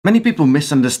Many people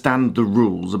misunderstand the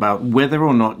rules about whether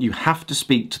or not you have to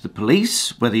speak to the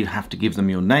police, whether you have to give them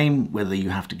your name, whether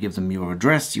you have to give them your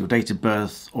address, your date of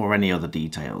birth, or any other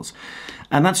details.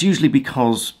 And that's usually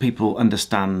because people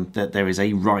understand that there is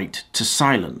a right to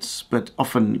silence, but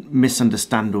often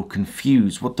misunderstand or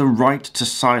confuse what the right to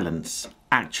silence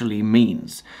actually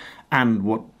means and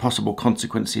what possible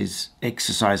consequences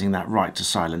exercising that right to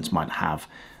silence might have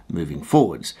moving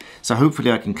forwards. So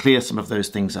hopefully I can clear some of those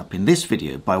things up in this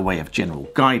video by way of general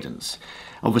guidance.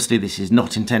 Obviously this is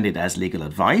not intended as legal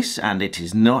advice, and it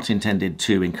is not intended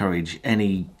to encourage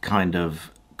any kind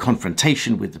of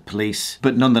confrontation with the police,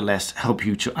 but nonetheless help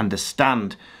you to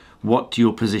understand what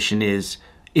your position is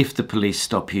if the police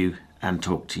stop you and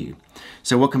talk to you.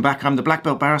 So welcome back, I'm the Black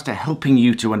Belt Barrister, helping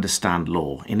you to understand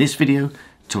law. In this video,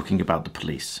 talking about the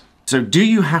police. So do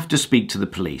you have to speak to the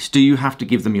police? Do you have to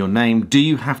give them your name? Do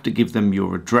you have to give them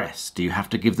your address? Do you have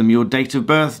to give them your date of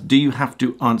birth? Do you have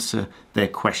to answer their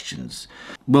questions?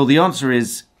 Well, the answer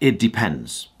is it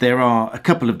depends. There are a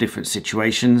couple of different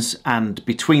situations, and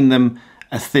between them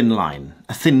a thin line,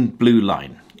 a thin blue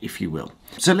line, if you will.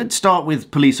 So let's start with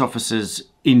police officers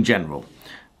in general.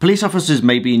 Police officers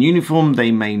may be in uniform, they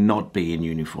may not be in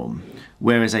uniform.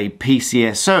 Whereas a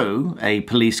PCSO, a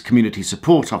police community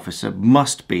support officer,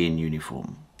 must be in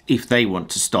uniform if they want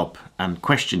to stop and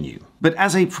question you. But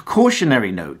as a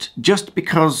precautionary note, just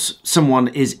because someone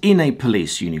is in a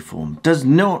police uniform does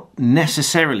not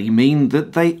necessarily mean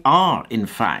that they are, in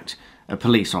fact, a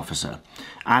police officer.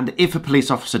 And if a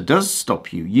police officer does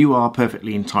stop you, you are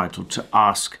perfectly entitled to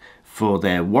ask for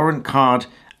their warrant card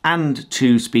and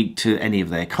to speak to any of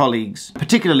their colleagues.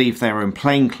 Particularly if they're in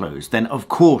plain clothes, then of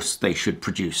course they should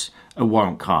produce a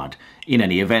warrant card in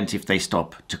any event if they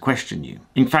stop to question you.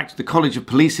 In fact, the College of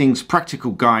Policing's practical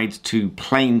guide to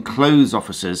plain clothes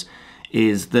officers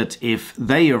is that if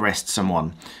they arrest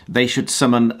someone, they should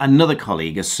summon another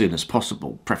colleague as soon as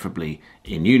possible, preferably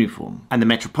in uniform. And the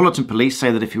Metropolitan Police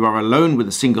say that if you are alone with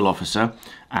a single officer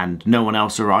and no one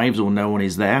else arrives or no one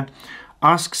is there,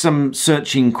 ask some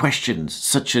searching questions,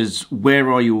 such as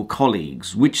where are your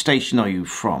colleagues, which station are you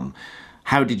from,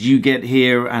 how did you get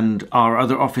here, and are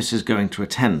other officers going to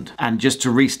attend? And just to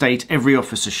restate, every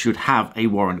officer should have a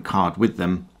warrant card with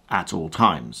them at all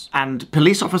times. And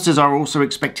police officers are also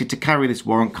expected to carry this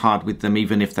warrant card with them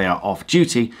even if they are off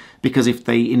duty, because if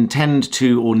they intend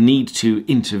to or need to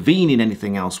intervene in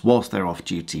anything else whilst they're off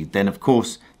duty, then of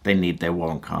course they need their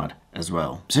warrant card as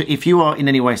well. So if you are in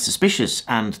any way suspicious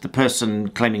and the person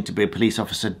claiming to be a police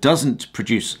officer doesn't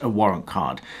produce a warrant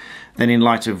card, then in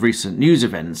light of recent news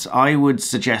events, I would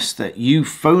suggest that you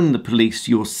phone the police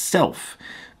yourself,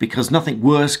 because nothing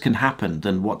worse can happen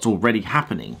than what's already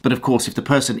happening. But of course, if the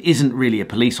person isn't really a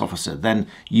police officer, then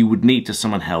you would need to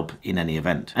summon help in any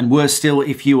event. And worse still,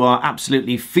 if you are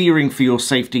absolutely fearing for your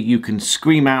safety, you can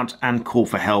scream out and call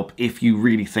for help if you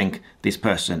really think this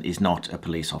person is not a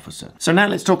police officer. So now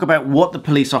let's talk about what the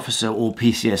police officer or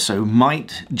PCSO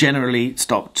might generally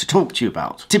stop to talk to you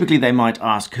about. Typically, they might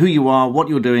ask who you are, what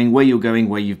you're doing, where you're going,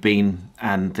 where you've been,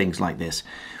 and things like this.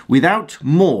 Without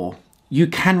more, you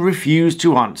can refuse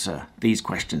to answer these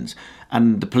questions,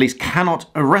 and the police cannot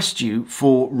arrest you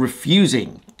for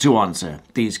refusing to answer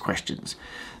these questions.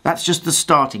 That's just the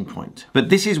starting point. But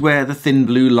this is where the thin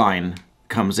blue line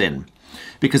comes in.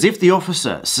 Because if the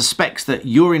officer suspects that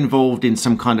you're involved in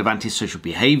some kind of antisocial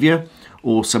behaviour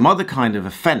or some other kind of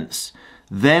offence,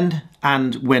 then,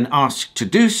 and when asked to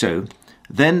do so,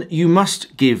 then you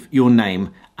must give your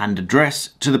name and address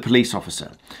to the police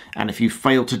officer. And if you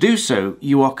fail to do so,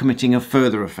 you are committing a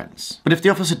further offence. But if the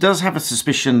officer does have a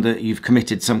suspicion that you've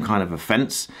committed some kind of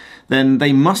offence, then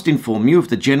they must inform you of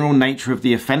the general nature of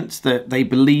the offence that they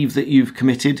believe that you've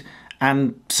committed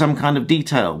and some kind of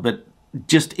detail. But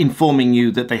just informing you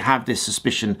that they have this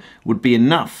suspicion would be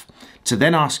enough to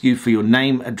then ask you for your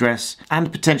name, address,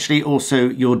 and potentially also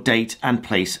your date and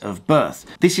place of birth.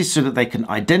 This is so that they can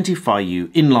identify you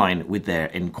in line with their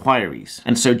inquiries.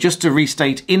 And so just to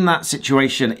restate, in that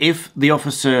situation, if the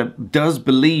officer does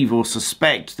believe or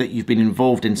suspect that you've been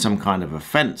involved in some kind of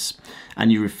offence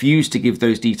and you refuse to give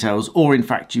those details, or in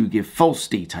fact you give false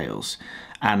details,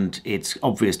 and it's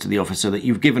obvious to the officer that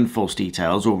you've given false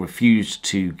details or refused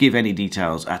to give any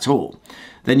details at all,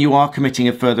 then you are committing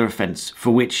a further offence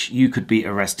for which you could be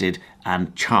arrested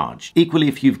and charged. Equally,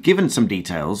 if you've given some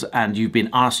details and you've been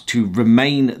asked to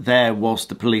remain there whilst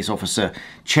the police officer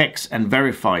checks and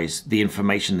verifies the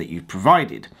information that you've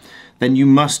provided, then you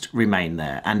must remain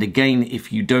there. And again,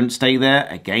 if you don't stay there,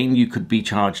 again, you could be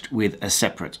charged with a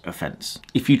separate offence.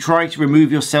 If you try to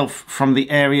remove yourself from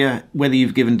the area, whether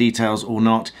you've given details or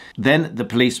not, then the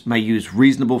police may use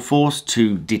reasonable force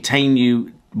to detain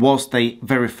you, whilst they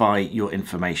verify your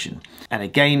information. And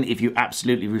again, if you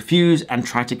absolutely refuse and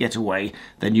try to get away,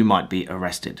 then you might be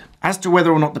arrested. As to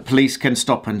whether or not the police can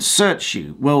stop and search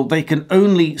you, well, they can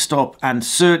only stop and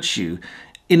search you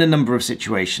in a number of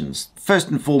situations. First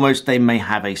and foremost, they may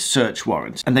have a search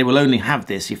warrant, and they will only have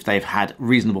this if they've had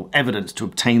reasonable evidence to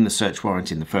obtain the search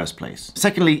warrant in the first place.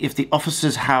 Secondly, if the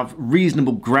officers have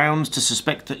reasonable grounds to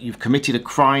suspect that you've committed a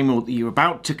crime or that you're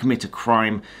about to commit a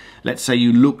crime, let's say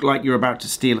you look like you're about to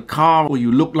steal a car or you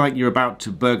look like you're about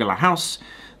to burgle a house,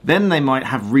 then they might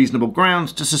have reasonable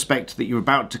grounds to suspect that you're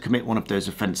about to commit one of those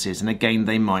offences, and again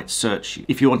they might search you.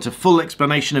 If you want a full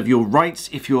explanation of your rights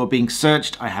if you are being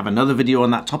searched, I have another video on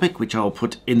that topic which I'll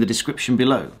put in the description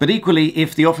below. But equally,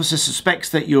 if the officer suspects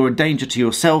that you're a danger to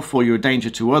yourself or you're a danger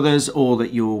to others, or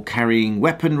that you're carrying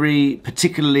weaponry,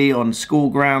 particularly on school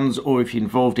grounds, or if you're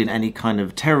involved in any kind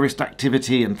of terrorist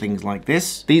activity and things like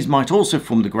this, these might also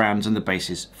form the grounds and the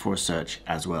basis for a search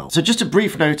as well. So just a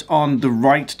brief note on the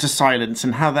right to silence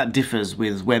and how that differs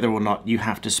with whether or not you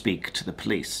have to speak to the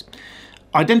police.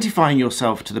 Identifying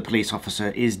yourself to the police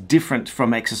officer is different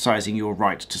from exercising your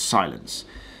right to silence.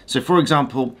 So for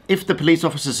example, if the police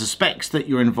officer suspects that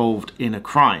you're involved in a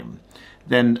crime,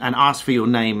 and asks for your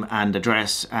name and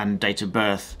address and date of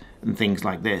birth and things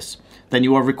like this, then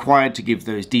you are required to give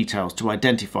those details to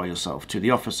identify yourself to the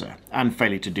officer, and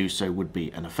failure to do so would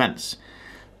be an offence.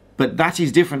 But that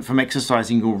is different from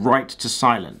exercising your right to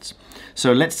silence.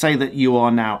 So let's say that you are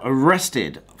now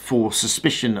arrested for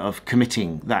suspicion of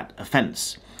committing that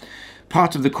offence.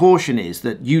 Part of the caution is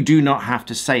that you do not have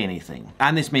to say anything.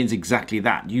 And this means exactly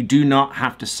that. You do not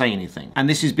have to say anything. And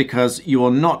this is because you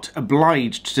are not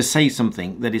obliged to say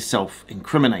something that is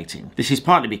self-incriminating. This is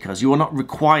partly because you are not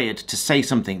required to say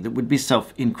something that would be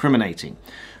self-incriminating,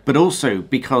 but also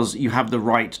because you have the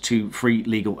right to free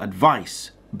legal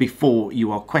advice before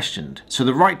you are questioned. So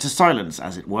the right to silence,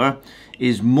 as it were,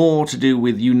 is more to do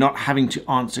with you not having to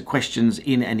answer questions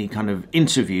in any kind of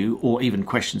interview or even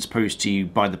questions posed to you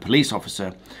by the police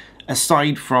officer,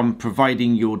 aside from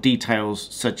providing your details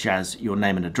such as your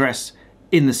name and address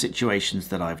in the situations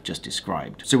that I've just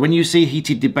described. So when you see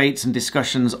heated debates and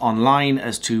discussions online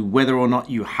as to whether or not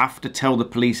you have to tell the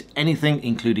police anything,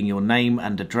 including your name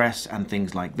and address and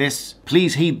things like this,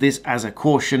 please heed this as a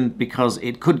caution, because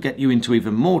it could get you into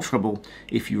even more trouble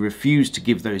if you refuse to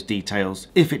give those details.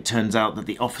 If it turns out that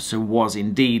the officer was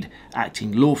indeed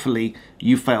acting lawfully,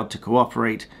 you failed to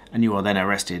cooperate, and you are then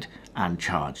arrested and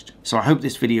charged. So I hope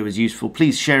this video is useful.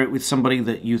 Please share it with somebody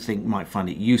that you think might find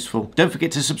it useful. Don't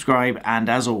forget to subscribe, and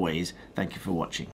as always, thank you for watching.